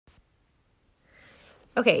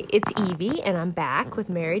Okay, it's Evie, and I'm back with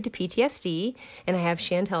Married to PTSD, and I have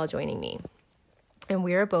Chantel joining me. And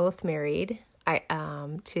we are both married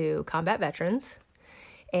to combat veterans,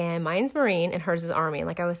 and mine's Marine, and hers is Army. And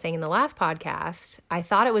like I was saying in the last podcast, I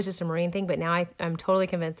thought it was just a Marine thing, but now I'm totally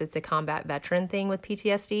convinced it's a combat veteran thing with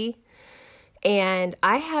PTSD. And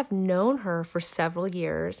I have known her for several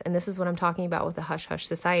years, and this is what I'm talking about with the Hush Hush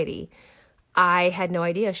Society. I had no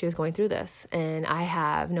idea she was going through this. And I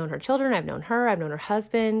have known her children, I've known her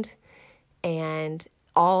husband, and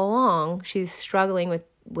all along she's struggling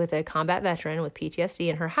with a combat veteran with PTSD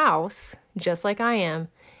in her house, just like I am,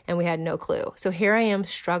 and we had no clue. So here I am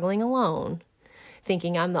struggling alone,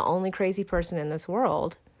 thinking I'm the only crazy person in this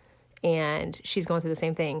world, and she's going through the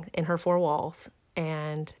same thing in her four walls,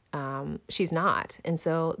 and she's not. And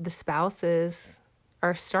so the spouses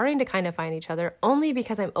are starting to kind of find each other only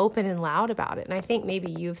because I'm open and loud about it. And I think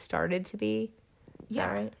maybe you've started to be.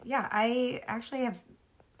 Yeah. Right? Yeah. I actually have,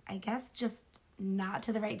 I guess, just not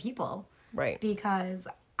to the right people. Right. Because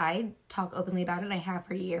I talk openly about it and I have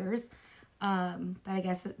for years. But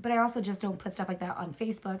I also just don't put stuff like that on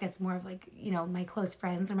Facebook. It's more of like, my close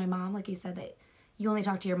friends or my mom, like you said, that you only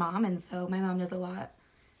talk to your mom. And so my mom knows a lot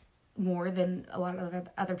more than a lot of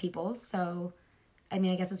other people. So, I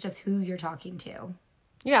mean, I guess it's just who you're talking to.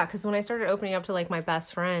 Yeah, because when I started opening up to, like, my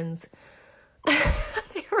best friends,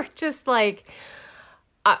 they were just, like,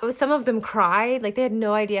 some of them cried. Like, they had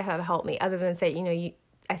no idea how to help me other than say,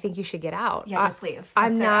 I think you should get out. Yeah, just leave. That's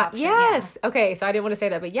I'm not, option, yes. Yeah. Okay, so I didn't want to say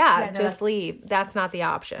that, but just that's, leave. That's not the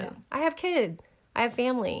option. No. I have kids. I have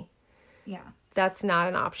family. Yeah. That's not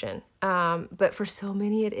an option. But for so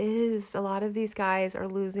many, it is. A lot of these guys are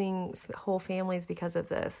losing whole families because of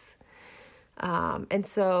this. And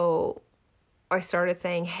so I started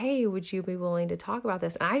saying, hey, would you be willing to talk about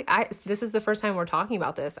this? And this is the first time we're talking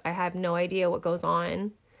about this. I have no idea what goes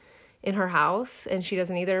on in her house, and she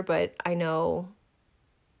doesn't either, but I know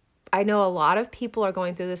a lot of people are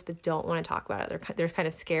going through this but don't want to talk about it. They're kind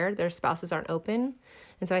of scared. Their spouses aren't open.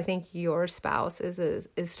 And so I think your spouse is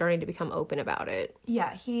starting to become open about it.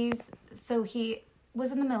 Yeah, he was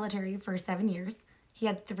in the military for 7 years. He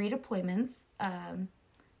had 3 deployments.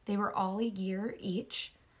 They were all a year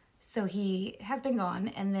each. So he has been gone,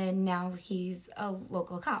 and then now he's a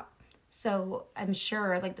local cop. So I'm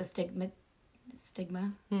sure, like, the stigma,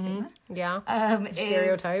 yeah,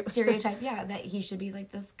 stereotype, yeah, that he should be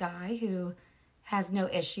like this guy who has no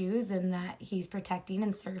issues and that he's protecting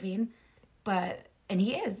and serving, and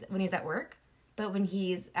he is when he's at work, but when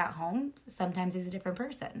he's at home, sometimes he's a different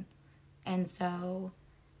person, and so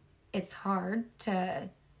it's hard to,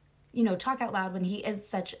 talk out loud when he is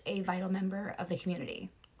such a vital member of the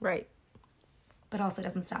community. Right. But also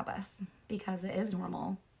doesn't stop us because it is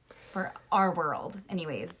normal for our world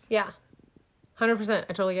anyways. Yeah. 100%.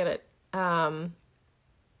 I totally get it.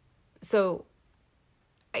 So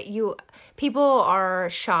people are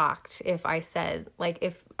shocked if I said, like,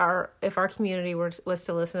 if our community was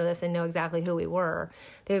to listen to this and know exactly who we were,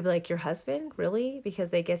 they would be like, your husband? Really? Because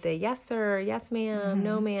they get the yes, sir, yes, ma'am,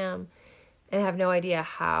 no, ma'am, and have no idea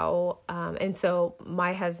how. And so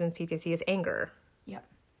my husband's PTSD is anger. Yep.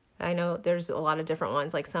 I know there's a lot of different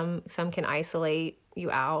ones. Like some can isolate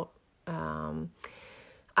you out.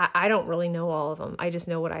 I don't really know all of them. I just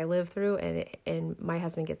know what I live through, and my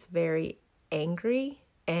husband gets very angry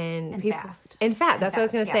and fast. In fact, that's what I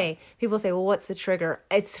was going to say. People say, well, what's the trigger?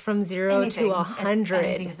 It's from 0 to 100.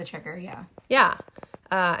 Anything's the trigger, yeah. Yeah.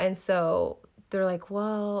 And so they're like,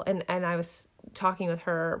 well, and I was talking with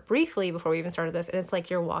her briefly before we even started this, and it's like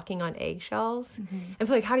you're walking on eggshells. Mm-hmm. And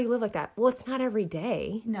people are like, how do you live like that? Well, it's not every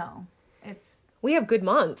day. No. We have good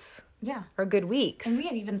months. Yeah. Or good weeks. And we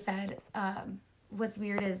had even said, what's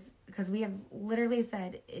weird is, because we have literally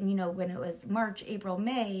said, and when it was March, April,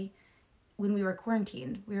 May, when we were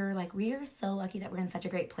quarantined, we were like, we are so lucky that we're in such a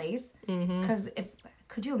great place. Because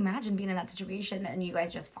could you imagine being in that situation and you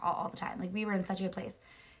guys just fall all the time? Like, we were in such a good place.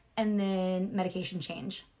 And then medication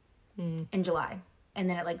change in July. And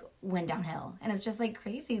then it, like, went downhill. And it's just, like,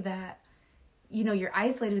 crazy that, you're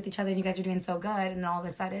isolated with each other and you guys are doing so good. And all of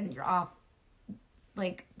a sudden you're off,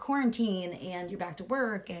 like, quarantine and you're back to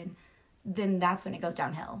work. And then that's when it goes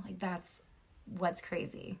downhill. Like, that's what's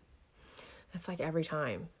crazy. That's like every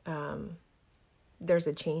time there's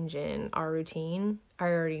a change in our routine, I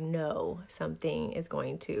already know something is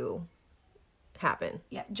going to happen.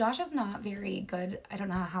 Yeah, Josh is not very good. I don't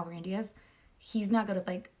know how Randy is. He's not good with,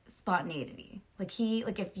 like, spontaneity. Like,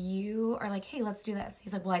 if you are like, hey, let's do this.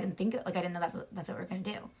 He's like, well, I didn't know that's what we're going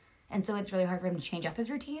to do. And so it's really hard for him to change up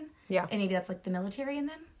his routine. Yeah. And maybe that's, like, the military in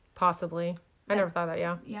them. Possibly. I never thought of that,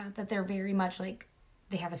 yeah. Yeah, that they're very much, like,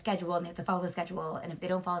 they have a schedule and they have to follow the schedule. And if they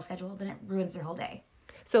don't follow the schedule, then it ruins their whole day.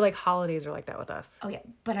 So like holidays are like that with us. Oh yeah,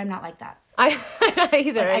 but I'm not like that. I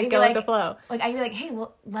either. I go with the flow. Like I'd be like, hey,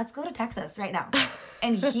 well, let's go to Texas right now,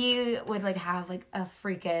 and he would like have like a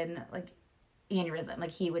freaking like aneurysm.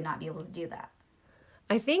 Like he would not be able to do that.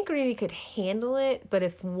 I think Randy could handle it, but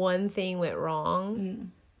if one thing went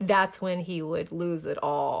wrong, that's when he would lose it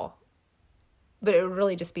all. But it would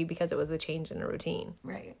really just be because it was a change in a routine.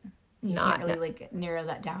 Right. You can't really like narrow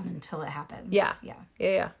that down until it happens. Yeah. Yeah.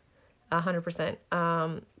 Yeah. 100%.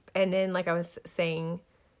 And then like I was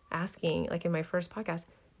asking like in my first podcast,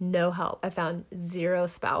 no help. I found zero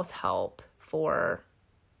spouse help for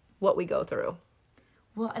what we go through.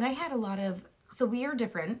 Well, and I had a lot of, so we are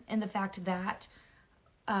different in the fact that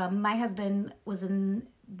my husband was in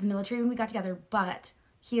the military when we got together, but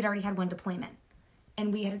he had already had one deployment.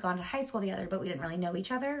 And we had gone to high school together, but we didn't really know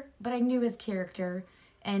each other. But I knew his character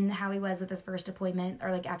and how he was with his first deployment,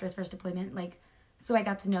 or like after his first deployment. Like, so I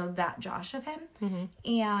got to know that Josh of him. Mm-hmm.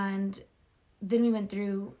 And then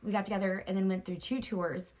we got together and then went through 2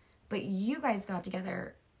 tours. But you guys got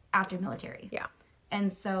together after military. Yeah.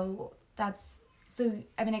 And so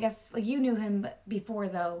I mean, I guess like you knew him before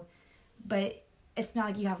though, but it's not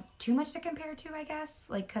like you have too much to compare to, I guess.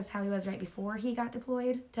 Like, because how he was right before he got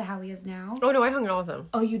deployed to how he is now. Oh, no, I hung out with him.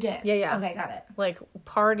 Oh, you did? Yeah. Okay, got it. Like,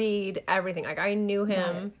 partied, everything. Like, I knew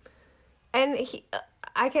him. And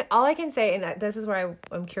all I can say, and this is where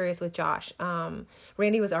I'm curious with Josh,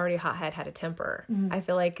 Randy was already a hothead, had a temper. Mm-hmm. I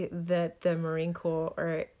feel like the Marine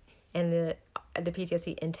Corps and the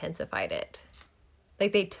PTSD intensified it.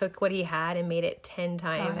 Like, they took what he had and made it 10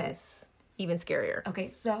 times even scarier. Okay,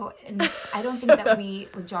 so and I don't think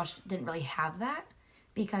that Josh didn't really have that,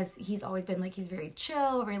 because he's always been like, he's very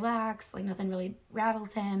chill, relaxed, like nothing really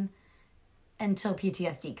rattles him until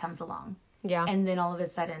PTSD comes along. Yeah. And then all of a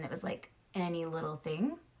sudden it was like any little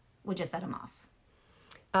thing would just set him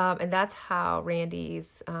off. And that's how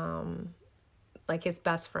Randy's, like his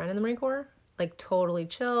best friend in the Marine Corps, like totally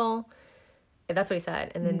chill. That's what he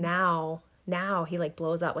said. And then now he like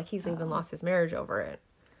blows up, like he's even lost his marriage over it.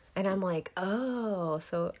 And I'm like, oh,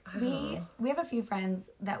 so we have a few friends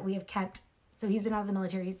that we have kept. So he's been out of the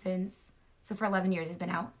military for 11 years. He's been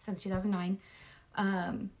out since 2009.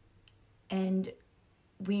 And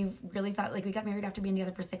we really thought, like, we got married after being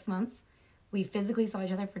together for 6 months. We physically saw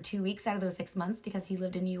each other for 2 weeks out of those 6 months because he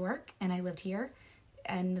lived in New York and I lived here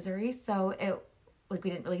in Missouri. So we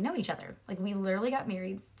didn't really know each other. Like, we literally got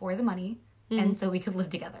married for the money. And so we could live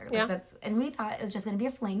together. And we thought it was just going to be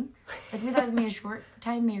a fling. Like, we thought it was going to be a short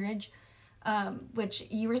time marriage, which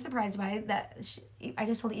you were surprised by. That I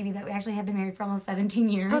just told Evie that we actually had been married for almost 17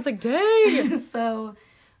 years. I was like, dang. So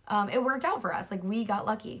it worked out for us. Like, we got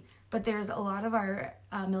lucky. But there's a lot of our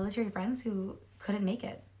military friends who couldn't make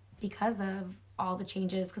it because of all the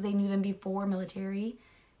changes, because they knew them before military,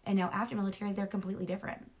 and now after military, they're completely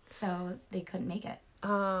different. So they couldn't make it.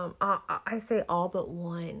 I say all but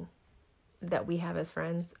one that we have as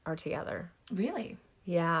friends are together. Really?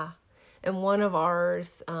 Yeah. And one of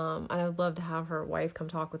ours, and I'd love to have his wife come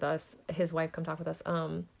talk with us.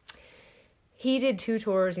 He did 2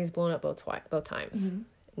 tours and he's blown up both times. Mm-hmm.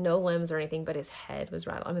 No limbs or anything, but his head was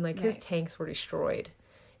rattled. I mean, like, his tanks were destroyed.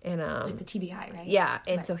 And like the TBI, right? Yeah.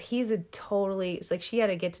 And so he's it's like she had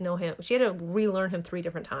to get to know him. She had to relearn him 3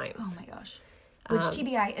 different times. Oh my gosh. Which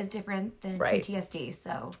TBI is different than PTSD,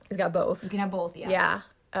 so he's got both. You can have both, yeah. Yeah.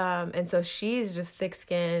 And so she's just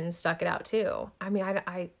thick-skinned, stuck it out too. I mean, I don't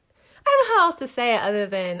know how else to say it other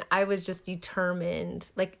than I was just determined.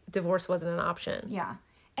 Like, divorce wasn't an option. Yeah.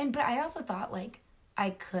 But I also thought, like,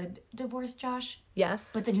 I could divorce Josh.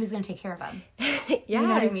 Yes. But then who's going to take care of him? Yeah. You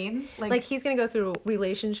know what I mean? Like he's going to go through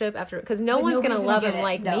relationship after, because no one's going to love him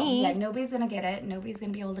like me. Yeah, nobody's going to get it. Nobody's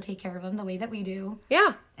going to be able to take care of him the way that we do.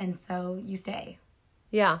 Yeah. And so you stay.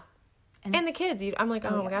 Yeah. And the kids, I'm like,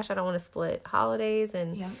 oh my gosh, I don't want to split holidays.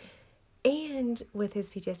 And with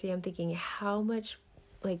his PTSD, I'm thinking how much,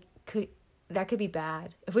 like, that could be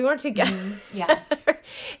bad. If we weren't together, yeah,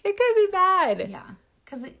 it could be bad. Yeah.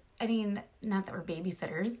 Because, I mean, not that we're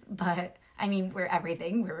babysitters, but, I mean, we're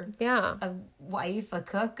everything. We're a wife, a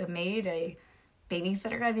cook, a maid, a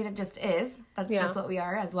babysitter. I mean, it just is. That's just what we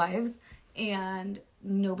are as wives. And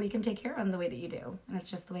nobody can take care of them the way that you do. And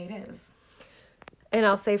it's just the way it is. And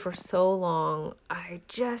I'll say for so long, I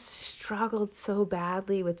just struggled so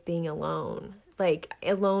badly with being alone. Like,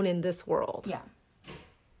 alone in this world. Yeah.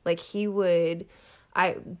 Like,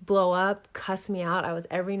 I blow up, cuss me out. I was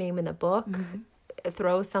every name in the book. Mm-hmm.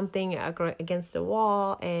 Throw something against a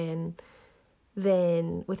wall. And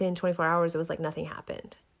then within 24 hours, it was like nothing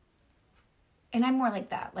happened. And I'm more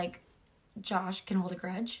like that. Like, Josh can hold a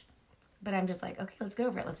grudge. But I'm just like, okay, let's get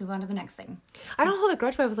over it. Let's move on to the next thing. I don't hold a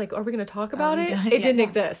grudge, but I was like, are we going to talk about it? Yeah, It didn't no.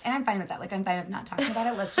 exist. And I'm fine with that. Like, I'm fine with not talking about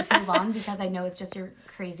it. Let's just move on because I know it's just your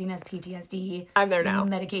craziness, PTSD. I'm there now.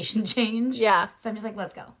 Medication change. Yeah. So I'm just like,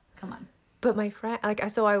 let's go. Come on. But my friend, like,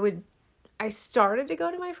 I started to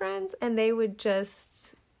go to my friends and they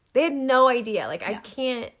had no idea. Like, I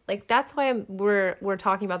can't, like, that's why we're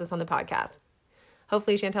talking about this on the podcast.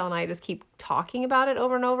 Hopefully Chantel and I just keep talking about it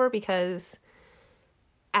over and over because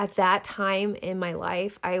at that time in my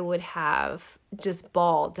life, I would have just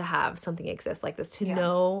bawled to have something exist like this, to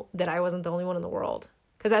know that I wasn't the only one in the world.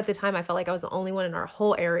 Because at the time, I felt like I was the only one in our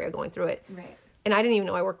whole area going through it. Right. And I didn't even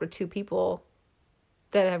know I worked with 2 people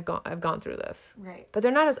that have gone through this. Right. But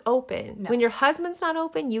they're not as open. No. When your husband's not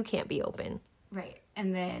open, you can't be open. Right.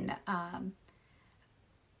 And then, and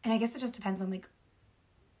I guess it just depends on, like,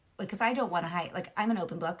 because I don't want to hide. Like, I'm an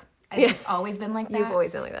open book. I've just always been like that. You've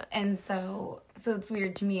always been like that. And so it's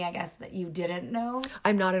weird to me, I guess, that you didn't know.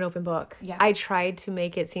 I'm not an open book. Yeah. I tried to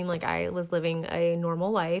make it seem like I was living a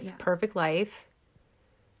normal life, perfect life.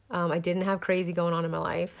 I didn't have crazy going on in my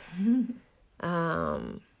life.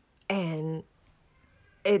 And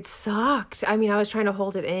it sucked. I mean, I was trying to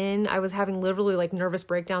hold it in. I was having literally like nervous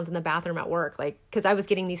breakdowns in the bathroom at work, like, because I was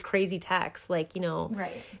getting these crazy texts, like,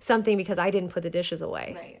 something because I didn't put the dishes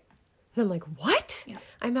away. Right. And I'm like, what? Yeah.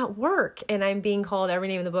 I'm at work and I'm being called every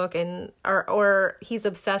name in the book, and or he's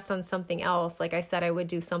obsessed on something else. Like I said I would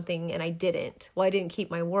do something and I didn't. Well, I didn't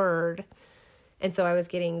keep my word. And so I was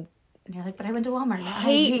getting And you're like, but I went to Walmart.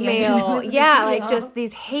 hate mail. Yeah, like just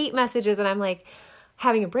these hate messages, and I'm like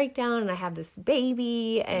having a breakdown and I have this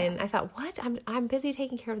baby and I thought, what? I'm busy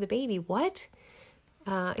taking care of the baby. What?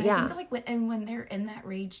 I think like when they're in that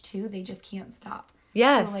rage too, they just can't stop.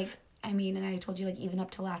 Yes. So like, I mean, and I told you, like, even up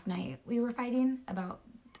to last night, we were fighting about,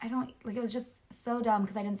 it was just so dumb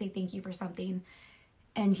because I didn't say thank you for something.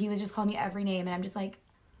 And he was just calling me every name. And I'm just like,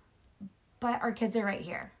 but our kids are right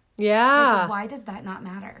here. Yeah. Like, why does that not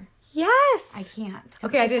matter? Yes. I can't.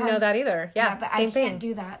 Okay, I didn't know that either. Yeah, but same I thing. can't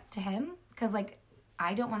do that to him because, like,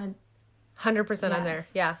 I don't want to. 100% I'm there.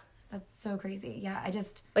 Yeah. That's so crazy. Yeah, I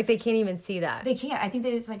just. Like, they can't even see that. They can't. I think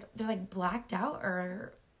they're like blacked out,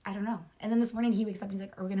 or I don't know. And then this morning he wakes up and he's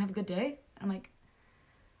like, "Are we gonna have a good day?" I'm like,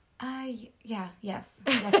 yeah, yes,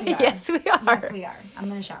 we are. Yes, we are. Yes, we are. I'm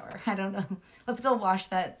gonna shower. I don't know. Let's go wash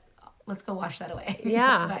that away.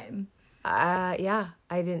 Yeah. It's fine. Yeah,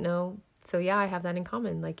 I didn't know. So yeah, I have that in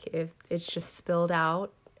common. Like, if it's just spilled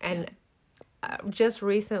out, and just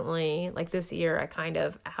recently, like this year, I kind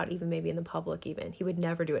of out, even maybe in the public, even he would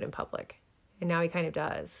never do it in public, and now he kind of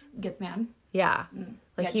does. Gets mad. Yeah,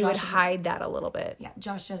 like he would hide that a little bit. Yeah,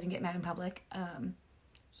 Josh doesn't get mad in public.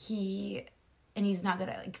 He's not good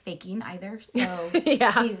at like faking either. So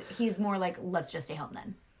yeah, he's more like, let's just stay home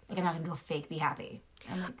then. Like, I'm not gonna go fake, be happy.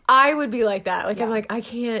 I'm like, I would be like that. Like, I'm like, I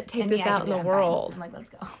can't take this out in the world. I'm like, let's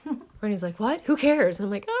go. And he's like, what? Who cares? And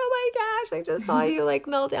I'm like, oh my gosh, I just saw you like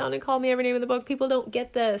melt down and call me every name in the book. People don't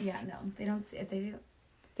get this. Yeah, no, they don't see it.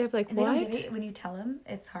 They're like, and what? They don't get it when you tell them.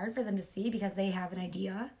 It's hard for them to see because they have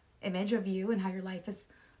an image of you and how your life is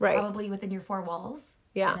probably within your 4 walls.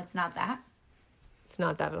 Yeah. And it's not that. It's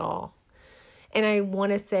not that at all. And I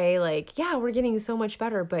want to say, like, yeah, we're getting so much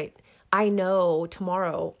better, but I know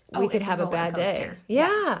tomorrow we could have a bad day.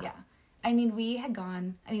 Yeah. I mean, we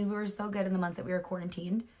were so good in the months that we were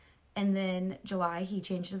quarantined. And then July, he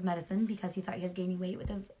changed his medicine because he thought he was gaining weight with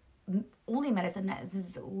his only medicine that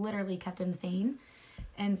has literally kept him sane.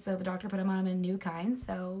 And so the doctor put him on a new kind.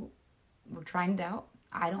 So we're trying it out.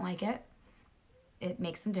 I don't like it. It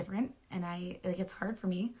makes him different. And it's hard for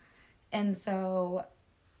me. And so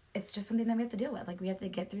it's just something that we have to deal with. Like, we have to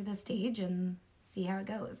get through this stage and see how it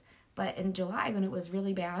goes. But in July, when it was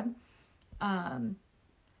really bad,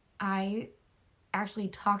 I actually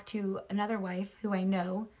talked to another wife who I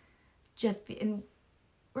know, and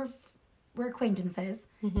we're acquaintances,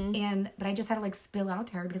 but I just had to like spill out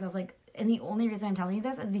to her because I was like, and the only reason I'm telling you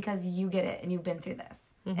this is because you get it and you've been through this,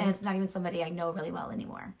 and it's not even somebody I know really well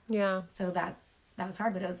anymore. Yeah. So that was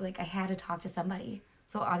hard, but it was like I had to talk to somebody.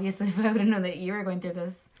 So obviously, if I would have known that you were going through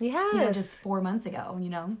this, just 4 months ago,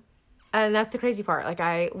 And that's the crazy part. Like,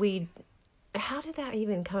 how did that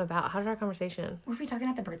even come about? How did our conversation? Were we talking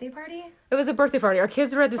at the birthday party? It was a birthday party. Our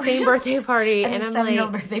kids were at the same birthday party. And I'm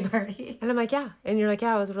 7-year-old birthday party. And I'm like, yeah. And you're like,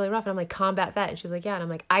 yeah, it was really rough. And I'm like, combat vet. And she's like, yeah. And I'm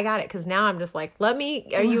like, I got it. Because now I'm just like, are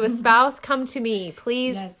you a spouse? Come to me,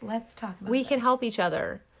 please. Yes, let's talk about We can help each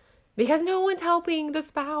other. Because no one's helping the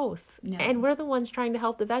spouse. No. And we're the ones trying to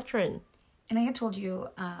help the veteran. And I had told you,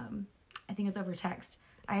 I think it was over text,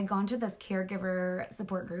 I had gone to this caregiver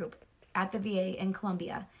support group at the VA in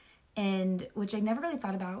Columbia, and which I never really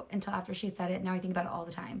thought about until after she said it. Now I think about it all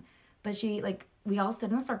the time. But she, like, we all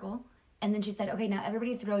stood in a circle. And then she said, okay, now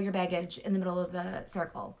everybody throw your baggage in the middle of the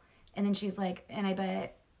circle. And then she's like, and I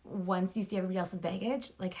bet once you see everybody else's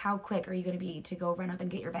baggage, like, how quick are you going to be to go run up and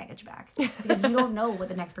get your baggage back? Because you don't know what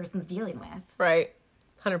the next person's dealing with. Right.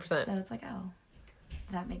 100%. So it's like, oh,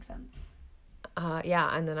 that makes sense.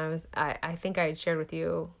 Yeah. And then I think I had shared with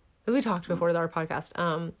you, because we talked before our podcast,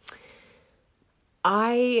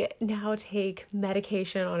 I now take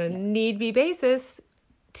medication on a need-be basis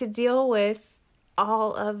to deal with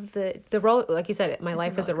all of the roller, like you said, my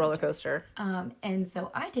life is a roller coaster. And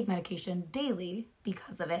so I take medication daily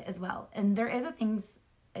because of it as well. And there is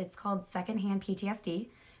it's called secondhand PTSD.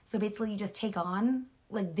 So basically you just take on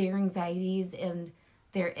like their anxieties and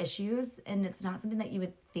their issues, and it's not something that you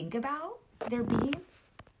would think about there being.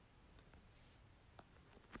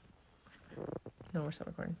 No, we're still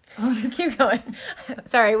recording. Keep going.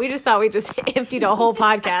 Sorry, we just thought we just emptied a whole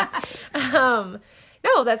podcast.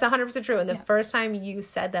 No, that's 100% true. And the first time you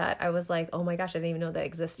said that, I was like, oh my gosh, I didn't even know that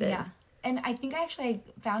existed. Yeah. And I think I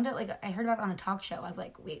found it, like, I heard about it on a talk show. I was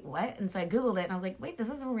like, wait, what? And so I Googled it, and I was like, wait, this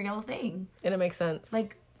is a real thing. And it makes sense.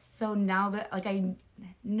 Like, so now that, like, I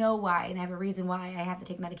know why, and I have a reason why I have to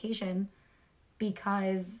take medication,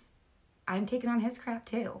 because I'm taking on his crap,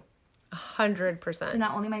 too. 100%. So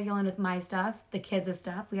not only am I dealing with my stuff, the kids'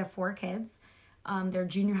 stuff. We have 4 kids. They're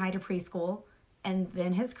junior high to preschool. And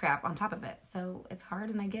then his crap on top of it. So it's hard,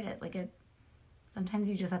 and I get it. Like, sometimes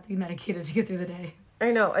you just have to be medicated to get through the day. I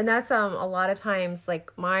know. And that's a lot of times,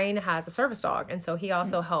 like, mine has a service dog. And so he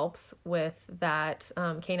also helps with that,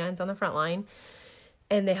 canines on the front line.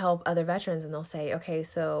 And they help other veterans, and they'll say, okay,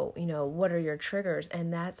 so, what are your triggers?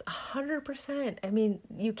 And that's 100%. I mean,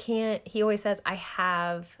 you can't, he always says, I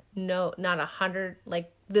have not 100,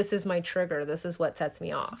 like, this is my trigger. This is what sets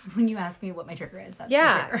me off. When you ask me what my trigger is, that's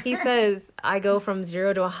my trigger. He says, I go from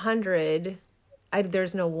 0 to 100.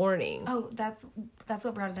 There's no warning. Oh, that's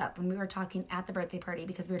what brought it up when we were talking at the birthday party,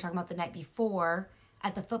 because we were talking about the night before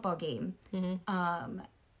at the football game. Mm-hmm.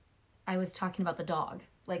 I was talking about the dog.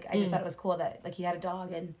 Like, I just thought it was cool that, like, he had a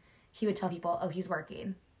dog, and he would tell people, oh, he's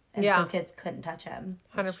working. And so kids couldn't touch him.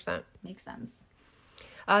 100%. Makes sense.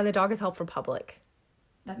 The dog is helpful public.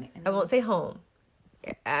 I won't say home.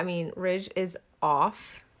 I mean, Ridge is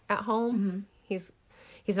off at home. Mm-hmm.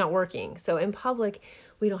 He's not working. So in public,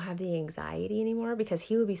 we don't have the anxiety anymore, because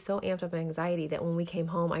he would be so amped up with anxiety that when we came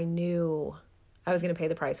home, I knew I was going to pay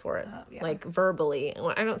the price for it. Like, verbally.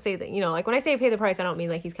 I don't say that, like, when I say pay the price, I don't mean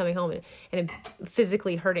like he's coming home and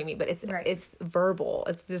physically hurting me, but it's verbal.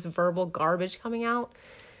 It's just verbal garbage coming out.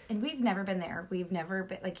 And we've never been there. We've never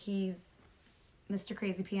been, like, he's Mr.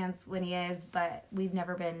 Crazy Pants when he is, but we've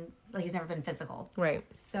never been, like, he's never been physical. Right.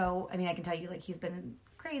 So, I mean, I can tell you, like, he's been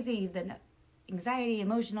crazy. He's been anxiety,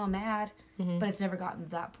 emotional, mad, but it's never gotten to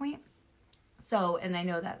that point. So, and I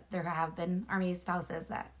know that there have been Army spouses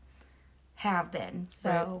that have been.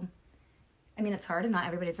 So, I mean, it's hard, and not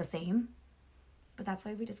everybody's the same. But that's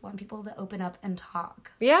why we just want people to open up and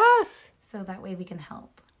talk. Yes. So that way we can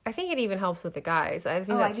help. I think it even helps with the guys. I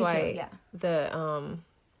think that's why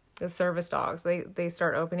the service dogs, they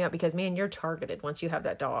start opening up, because, man, you're targeted once you have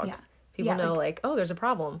that dog. Yeah. People know, like, oh, there's a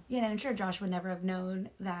problem. Yeah, and I'm sure Josh would never have known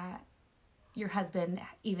that your husband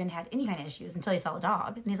even had any kind of issues until he saw the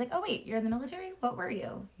dog. And he's like, oh, wait, you're in the military? What were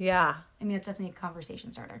you? Yeah. I mean, it's definitely a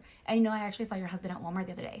conversation starter. And, I actually saw your husband at Walmart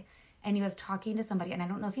the other day, and he was talking to somebody, and I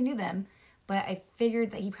don't know if he knew them, but I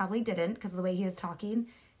figured that he probably didn't, because of the way he was talking.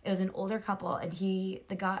 It was an older couple, and the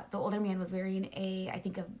older man was wearing I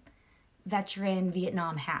think a veteran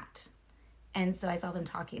Vietnam hat. And so I saw them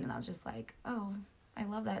talking, and I was just like, oh, I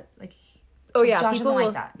love that. Like, oh yeah, Josh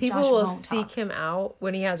people will seek him out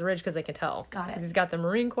when he has Ridge, because they can tell. Got it. He's got the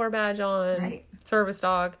Marine Corps badge on, right. Service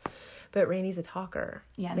dog. But Randy's a talker.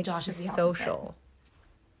 Yeah, and like, Josh is the opposite. Social.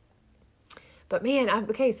 But man,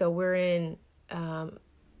 so we're in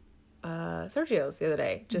Sergio's the other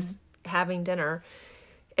day, just having dinner.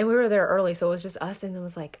 And we were there early, so it was just us, and there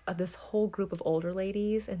was like this whole group of older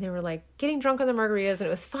ladies, and they were like getting drunk on the margaritas, and it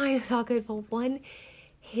was fine, it was all good. But one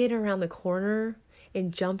hid around the corner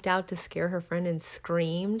and jumped out to scare her friend and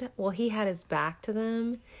screamed. Well, he had his back to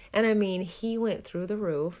them, and I mean, he went through the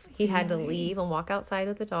roof. He had to leave and walk outside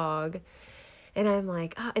with the dog. And I'm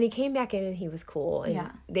like, oh, and he came back in, and he was cool. And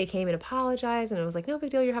they came and apologized, and I was like, no big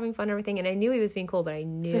deal, you're having fun and everything. And I knew he was being cool, but I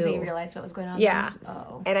knew. So they realized what was going on? Yeah.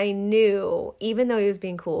 Oh. And I knew, even though he was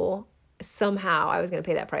being cool, somehow I was going to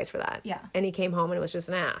pay that price for that. Yeah. And he came home, and it was just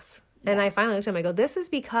an ass. Yeah. And I finally looked at him, I go, this is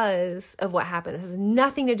because of what happened. This has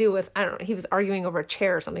nothing to do with, I don't know, he was arguing over a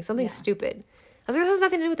chair or something stupid. I was like, this has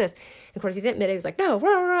nothing to do with this. And of course, he didn't admit it. He was like, no,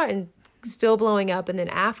 rah, rah, and still blowing up. And then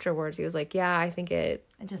afterwards, he was like, yeah, I think it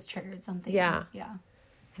just triggered something. Yeah. Yeah.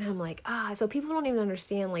 And I'm like, so people don't even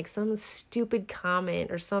understand, like, some stupid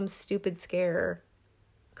comment or some stupid scare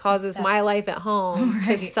causes my life at home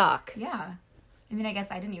to suck. Yeah. I mean, I guess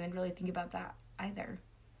I didn't even really think about that either.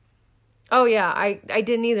 Oh, yeah. I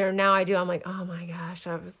didn't either. Now I do. I'm like, oh, my gosh.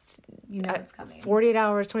 It's coming. 48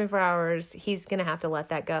 hours, 24 hours, he's going to have to let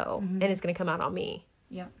that go. And it's going to come out on me.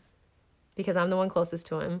 Yep. Because I'm the one closest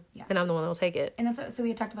to him. Yeah. And I'm the one that will take it. And so we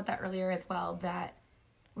had talked about that earlier as well, that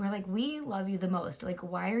we're like, we love you the most. Like,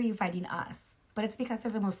 why are you fighting us? But it's because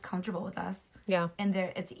they're the most comfortable with us. Yeah. And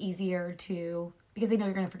it's easier to, because they know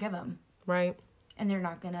you're going to forgive them. Right. And they're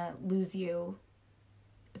not going to lose you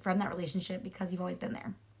from that relationship because you've always been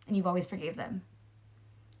there. And you've always forgave them.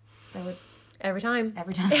 So it's... Every time.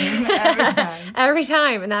 Every time. Every time. Every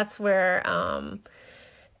time. And that's where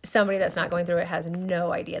somebody that's not going through it has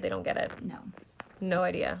no idea. They don't get it. No. No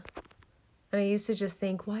idea. And I used to just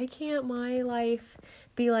think, why can't my life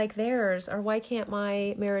be like theirs? Or why can't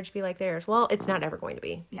my marriage be like theirs? Well, it's not ever going to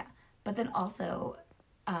be. Yeah. But then also,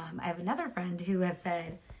 I have another friend who has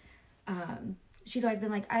said, she's always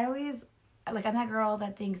been like, I'm that girl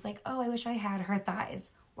that thinks like, oh, I wish I had her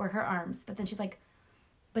thighs or her arms. But then she's like,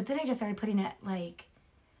 but then I just started putting it like,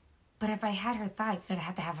 but if I had her thighs, then I'd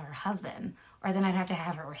have to have her husband, or then I'd have to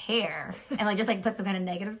have her hair, and like just like put some kind of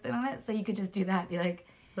negative spin on it. So you could just do that, be like,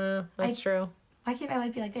 that's true. Why can't my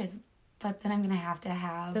life be like theirs? But then I'm gonna have to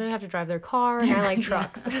have. Then I have to drive their car, and I like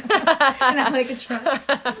trucks. And I like a truck.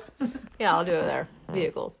 Yeah, I'll do it there.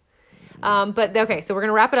 Vehicles. But okay, so we're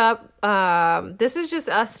gonna wrap it up. This is just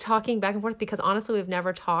us talking back and forth because honestly, we've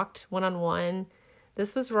never talked one-on-one.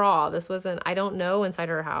 This was raw. This wasn't. I don't know inside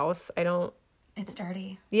her house. I don't. It's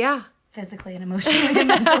dirty. Yeah. Physically and emotionally and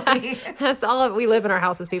mentally. That's all we live in our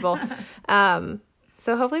houses, people. So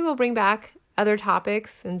hopefully we'll bring back other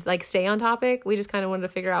topics and like stay on topic. We just kind of wanted to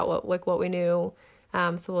figure out what we knew.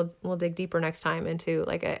 So we'll dig deeper next time into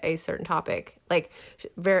like a certain topic. Like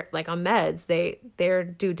on meds, they're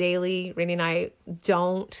due daily. Randy and I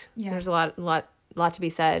don't. Yeah. There's a lot to be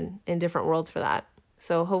said in different worlds for that.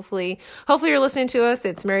 So hopefully you're listening to us.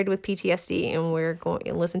 It's Married with PTSD, and we're going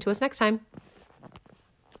to listen to us next time.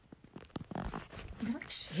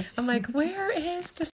 I'm like, where is the